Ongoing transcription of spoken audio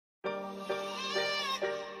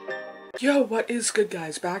Yo, what is good,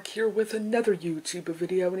 guys? Back here with another YouTube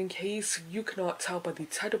video, and in case you cannot tell by the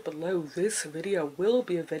title below, this video will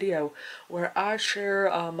be a video where I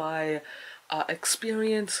share my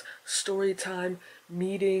experience, story time,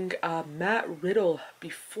 meeting Matt Riddle.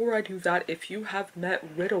 Before I do that, if you have met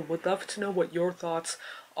Riddle, would love to know what your thoughts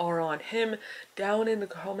are on him down in the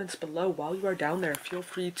comments below. While you are down there, feel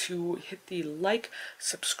free to hit the like,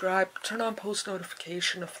 subscribe, turn on post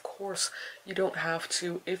notification. Of course, you don't have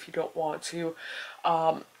to if you don't want to,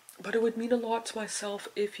 but it would mean a lot to myself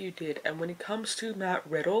if you did. And when it comes to Matt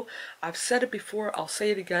Riddle, I've said it before, I'll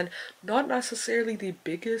say it again, not necessarily the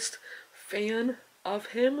biggest fan of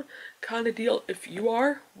him kind of deal. If you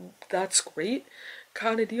are, that's great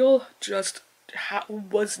kind of deal. Just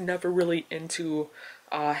was never really into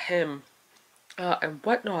him and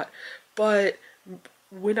whatnot, but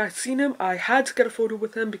when I seen him, I had to get a photo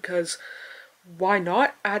with him because why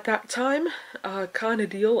not at that time, kind of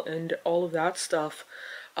deal, and all of that stuff.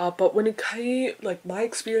 But when it came, like, my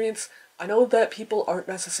experience, I know that people aren't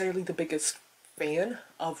necessarily the biggest fan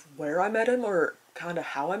of where I met him or kind of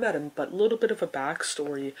how I met him, but a little bit of a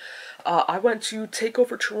backstory. I went to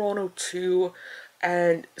Takeover Toronto 2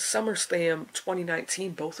 and SummerSlam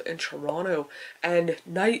 2019, both in Toronto, and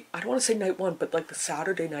I don't want to say night one, but like the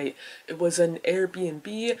Saturday night, it was an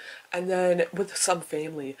Airbnb, and then with some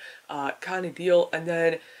family, kind of deal, and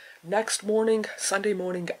then next morning, Sunday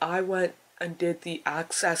morning, I went and did the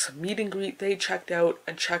Access meet and greet. They checked out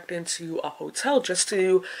and checked into a hotel just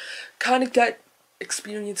to kind of get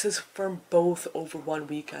experiences from both over one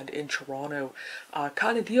weekend in Toronto,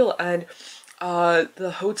 kind of deal, and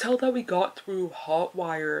the hotel that we got through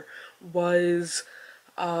Hotwire was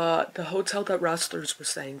the hotel that wrestlers were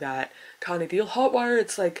staying at, kind of deal. Hotwire,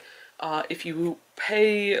 it's like if you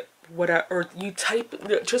pay whatever, or you type,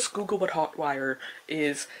 just Google what Hotwire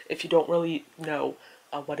is if you don't really know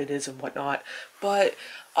what it is and whatnot. But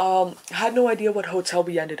I had no idea what hotel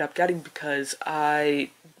we ended up getting because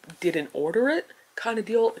I didn't order it, kind of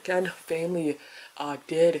deal. Again, family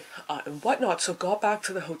did and whatnot, so got back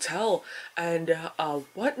to the hotel and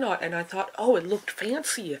whatnot, and I thought, oh, it looked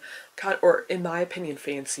fancy, or in my opinion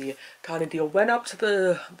fancy, kind of deal. Went up to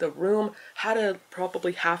the room, had a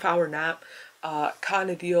probably half-hour nap,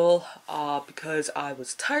 kind of deal, because I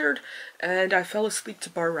was tired, and I fell asleep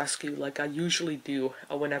to Bar Rescue like I usually do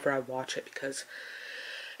whenever I watch it, because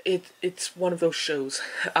it's one of those shows,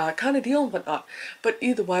 kind of deal and whatnot. But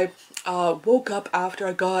either way, woke up after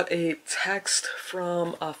I got a text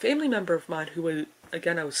from a family member of mine who,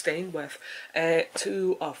 again, I was staying with,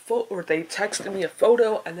 to a or they texted me a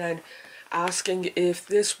photo and then asking if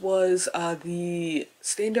this was the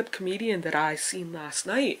stand-up comedian that I seen last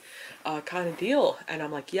night, kind of deal. And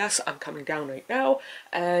I'm like, yes, I'm coming down right now,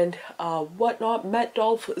 and whatnot. Met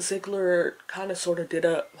Dolph Ziggler, kind of sort of did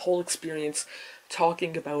a whole experience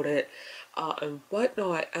talking about it and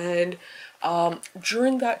whatnot, and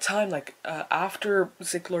during that time, like after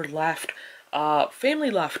Ziggler left,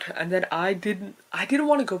 family left, and then I didn't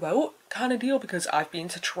want to go out, kind of deal, because I've been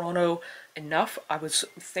to Toronto enough. I was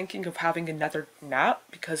thinking of having another nap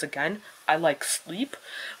because, again, I like sleep,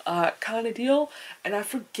 kind of deal, and I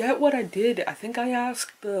forget what I did. I think I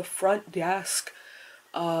asked the front desk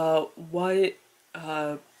what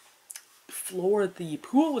floor the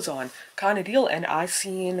pool was on, kind of deal, and I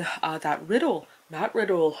seen that Matt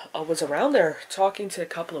Riddle was around there talking to a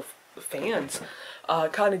couple of fans,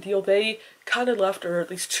 kind of deal. They kind of left, or at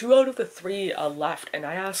least 2 out of the 3 left, and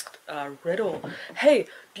I asked Riddle, hey,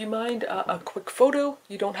 do you mind a quick photo?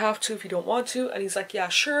 You don't have to if you don't want to. And he's like, yeah,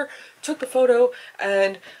 sure. Took the photo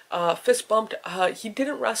and fist bumped. He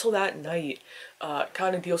didn't wrestle that night,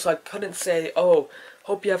 kind of deal, so I couldn't say, oh,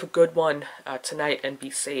 hope you have a good one tonight and be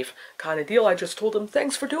safe, kind of deal. I just told him,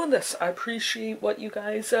 thanks for doing this. I appreciate what you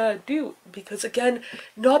guys do. Because, again,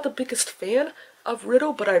 not the biggest fan of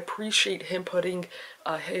Riddle, but I appreciate him putting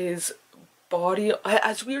his body,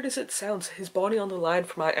 as weird as it sounds, his body on the line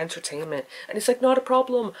for my entertainment. And he's like, not a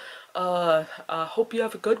problem. Hope you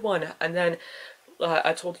have a good one. And then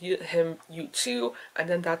I told him, you too, and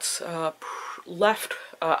then that's left.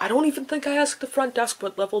 I don't even think I asked the front desk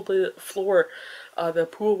what level the floor the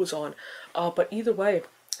pool was on, but either way,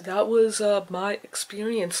 that was my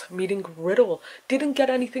experience meeting Riddle. Didn't get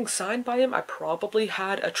anything signed by him. I probably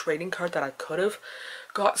had a trading card that I could have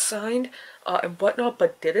got signed and whatnot,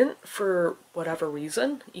 but didn't for whatever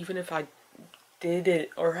reason, even if I did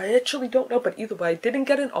it, or I actually don't know, but either way, I didn't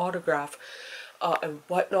get an autograph and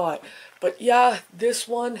whatnot. But yeah, this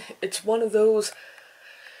one, it's one of those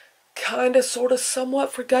kind of sort of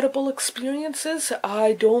somewhat forgettable experiences.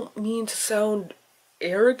 I don't mean to sound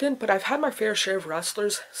arrogant, but I've had my fair share of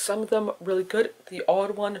wrestlers, some of them really good, the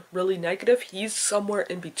odd one really negative. He's somewhere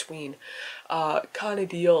in between, kind of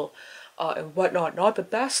deal, and whatnot. Not the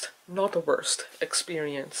best, not the worst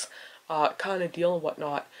experience, kind of deal and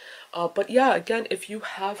whatnot. But yeah, again, if you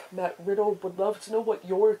have met Riddle, would love to know what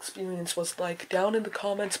your experience was like down in the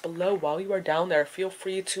comments below. While you are down there, feel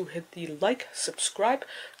free to hit the like, subscribe,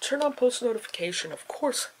 turn on post notification. Of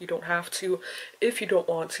course, you don't have to if you don't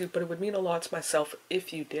want to, but it would mean a lot to myself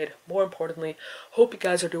if you did. More importantly, hope you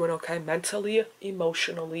guys are doing okay mentally,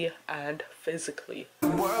 emotionally, and physically. The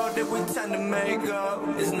world that we tend to make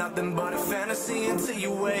up is nothing but a fantasy until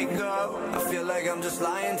you wake up. I feel like I'm just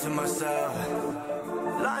lying to myself,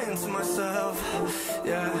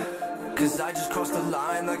 yeah. Cause I just crossed the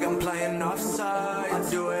line like I'm playing offside. I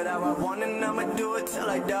do it how I want and I'ma do it till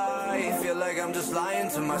I die. Feel like I'm just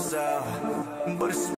lying to myself, but it's